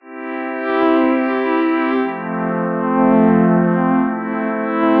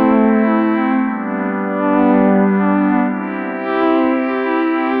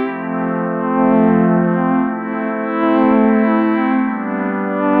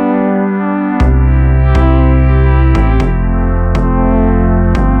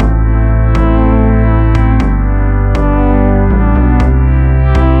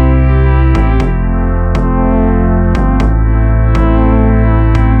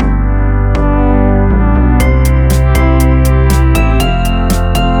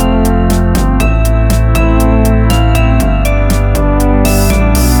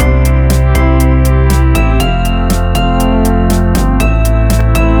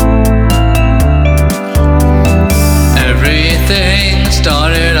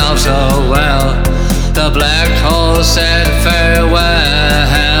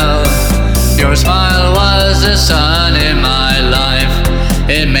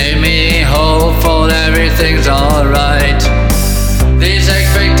everything's alright. These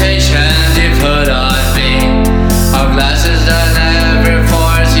expectations you put on me are glasses that never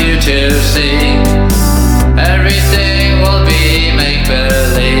force you to see. Everything will be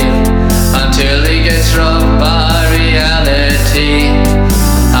make-believe until it gets rubbed by reality.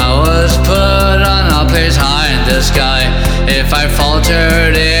 I was put on a place high in the sky. If I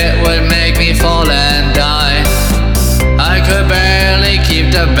faltered, it would make me fall and die. I could barely keep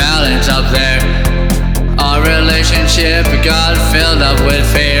the balance up there. Our relationship got filled up with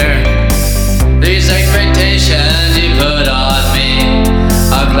fear. These expectations you put on me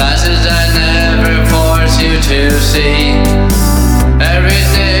are glasses that never force you to see.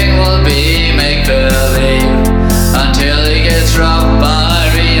 Everything will be make-believe until it gets rubbed by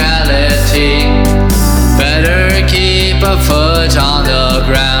reality. Better keep a foot on the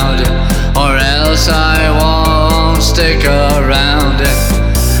ground, or else I won't stick around.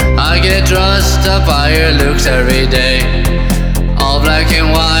 I get dressed up by your looks every day, all black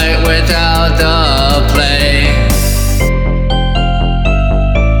and white without the play.